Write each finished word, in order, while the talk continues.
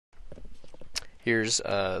Here's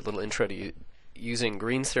a little intro to using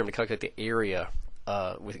Green's theorem to calculate the area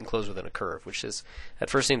enclosed within a curve, which is at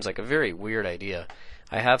first seems like a very weird idea.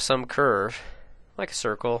 I have some curve, like a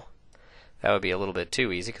circle. That would be a little bit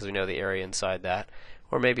too easy because we know the area inside that.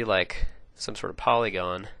 Or maybe like some sort of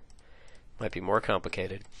polygon. Might be more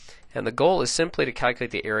complicated. And the goal is simply to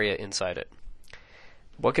calculate the area inside it.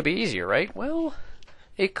 What could be easier, right? Well,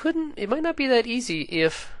 it might not be that easy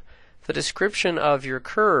if the description of your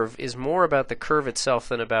curve is more about the curve itself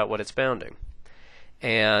than about what it's bounding.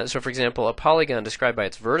 And so, for example, a polygon described by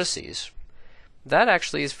its vertices, that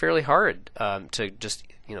actually is fairly hard to just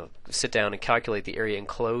sit down and calculate the area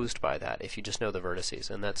enclosed by that if you just know the vertices.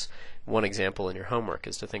 And that's one example in your homework,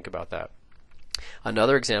 is to think about that.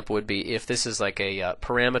 Another example would be if this is like a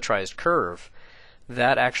parametrized curve.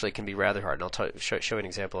 That actually can be rather hard, and I'll show you an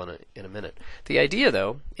example in a minute. The idea,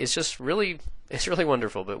 though, is just really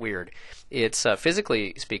wonderful but weird. It's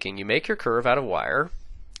physically speaking, you make your curve out of wire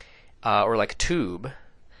or like a tube,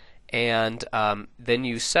 and then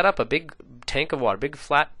you set up a big tank of water, big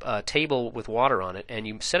flat table with water on it, and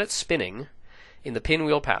you set it spinning in the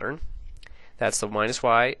pinwheel pattern. That's the minus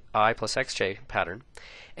yi plus xj pattern.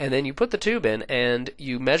 And then you put the tube in, and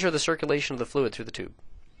you measure the circulation of the fluid through the tube.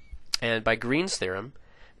 And by Green's theorem,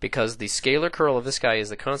 because the scalar curl of this guy is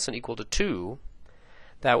the constant equal to 2,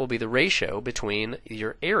 that will be the ratio between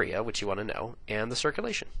your area, which you want to know, and the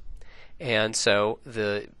circulation. And so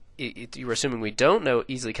you're assuming we don't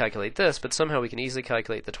easily calculate this, but somehow we can easily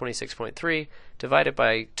calculate the 26.3, divide it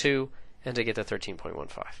by 2, and to get the 13.15.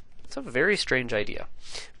 It's a very strange idea.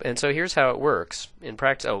 And so here's how it works in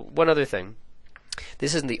practice. Oh, one other thing.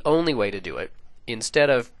 This isn't the only way to do it. Instead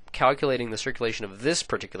of calculating the circulation of this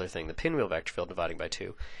particular thing, the pinwheel vector field dividing by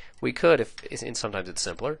 2, we could, and sometimes it's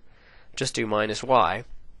simpler, just do minus y,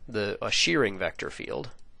 a shearing vector field.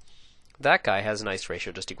 That guy has a nice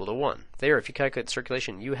ratio just equal to 1. There, if you calculate the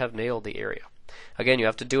circulation, you have nailed the area. Again, you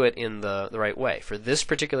have to do it in the right way. For this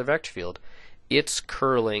particular vector field, it's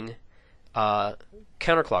curling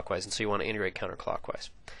counterclockwise, and so you want to integrate counterclockwise.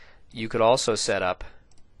 You could also set up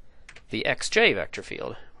the xj vector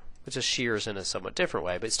field, which just shears in a somewhat different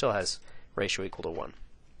way, but it still has ratio equal to 1.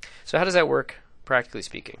 So how does that work, practically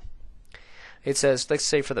speaking? It says, let's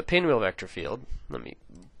say for the pinwheel vector field, let me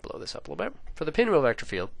blow this up a little bit. For the pinwheel vector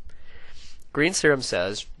field, Green's theorem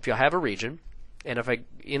says, if you have a region, and if I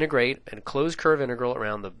integrate a closed curve integral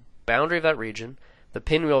around the boundary of that region, the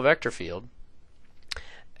pinwheel vector field,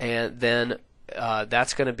 and then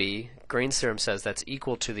that's going to be, Green's theorem says that's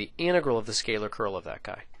equal to the integral of the scalar curl of that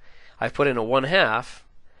guy. I've put in a 1/2,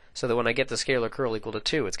 so that when I get the scalar curl equal to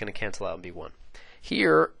 2, it's going to cancel out and be 1.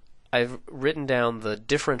 Here, I've written down the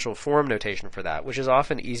differential form notation for that, which is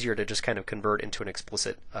often easier to just kind of convert into an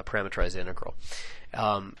explicit parameterized integral.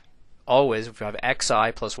 Always, if you have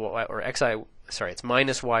xi plus y, or it's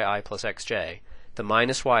minus yi plus xj, the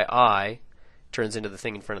minus yi turns into the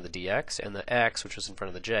thing in front of the dx, and the x, which was in front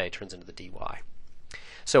of the j, turns into the dy.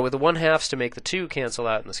 So with the 1/2 to make the 2 cancel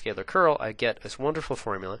out in the scalar curl, I get this wonderful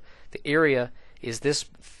formula. The area is this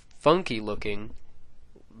funky looking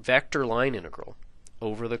vector line integral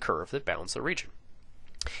over the curve that bounds the region.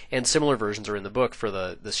 And similar versions are in the book for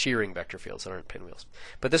the shearing vector fields that aren't pinwheels.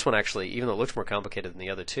 But this one actually, even though it looks more complicated than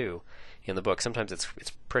the other two in the book, sometimes it's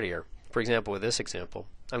prettier. For example, with this example,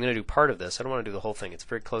 I'm going to do part of this. I don't want to do the whole thing. It's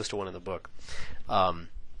very close to one in the book. And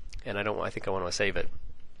I think I want to save it.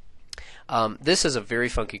 This is a very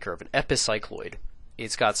funky curve, an epicycloid.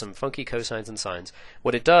 It's got some funky cosines and sines.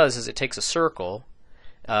 What it does is it takes a circle.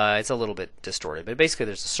 It's a little bit distorted, but basically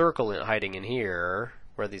there's a circle hiding in here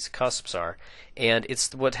where these cusps are, and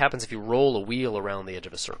it's what happens if you roll a wheel around the edge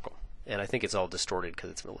of a circle. And I think it's all distorted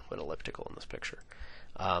because it's a little bit elliptical in this picture.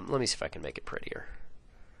 Let me see if I can make it prettier.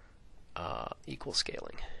 Equal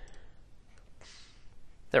scaling.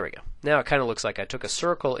 There we go. Now it kind of looks like I took a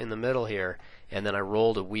circle in the middle here, and then I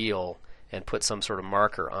rolled a wheel and put some sort of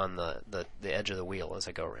marker on the edge of the wheel as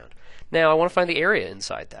I go around. Now I want to find the area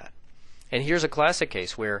inside that. And here's a classic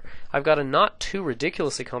case where I've got a not too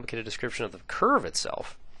ridiculously complicated description of the curve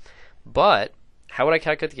itself, but how would I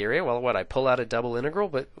calculate the area? Well, I pull out a double integral,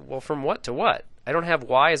 but well, from what to what? I don't have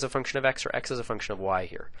y as a function of x or x as a function of y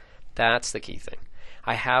here. That's the key thing.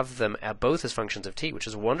 I have them both as functions of t, which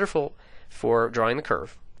is wonderful for drawing the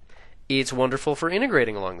curve. It's wonderful for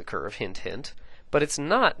integrating along the curve, hint, hint, but it's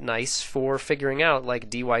not nice for figuring out like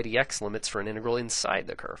dy dx limits for an integral inside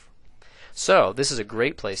the curve. So this is a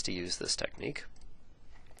great place to use this technique.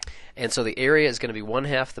 And so the area is going to be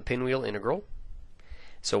 1/2 the pinwheel integral.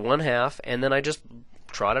 So 1/2, and then I just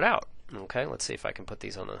trot it out. Okay, let's see if I can put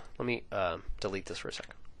these on the... Let me delete this for a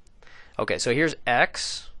second. Okay, so here's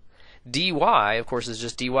x. dy, of course, is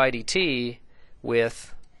just dy dt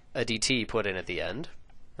with a dt put in at the end.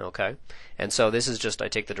 Okay, and so this is just, I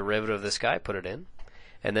take the derivative of this guy, put it in,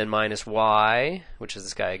 and then minus y, which is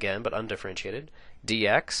this guy again, but undifferentiated,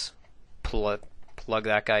 dx, plug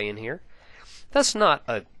that guy in here. That's not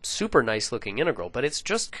a super nice looking integral, but it's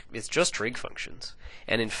just trig functions.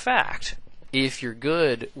 And in fact, if you're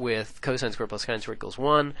good with cosine squared plus sine squared equals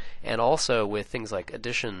 1, and also with things like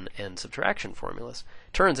addition and subtraction formulas,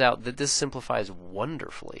 turns out that this simplifies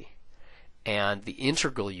wonderfully. And the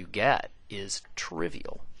integral you get is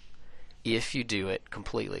trivial if you do it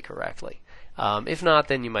completely correctly. If not,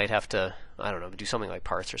 then you might have to, I don't know, do something like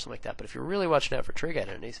parts or something like that. But if you're really watching out for trig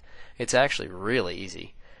identities, it's actually really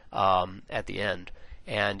easy at the end.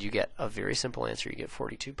 And you get a very simple answer. You get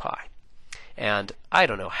 42 pi. And I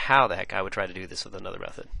don't know how the heck I would try to do this with another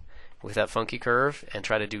method. With that funky curve and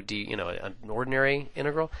try to do an ordinary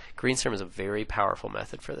integral, Green's theorem is a very powerful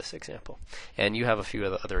method for this example. And you have a few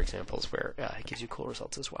other examples where it gives you cool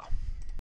results as well.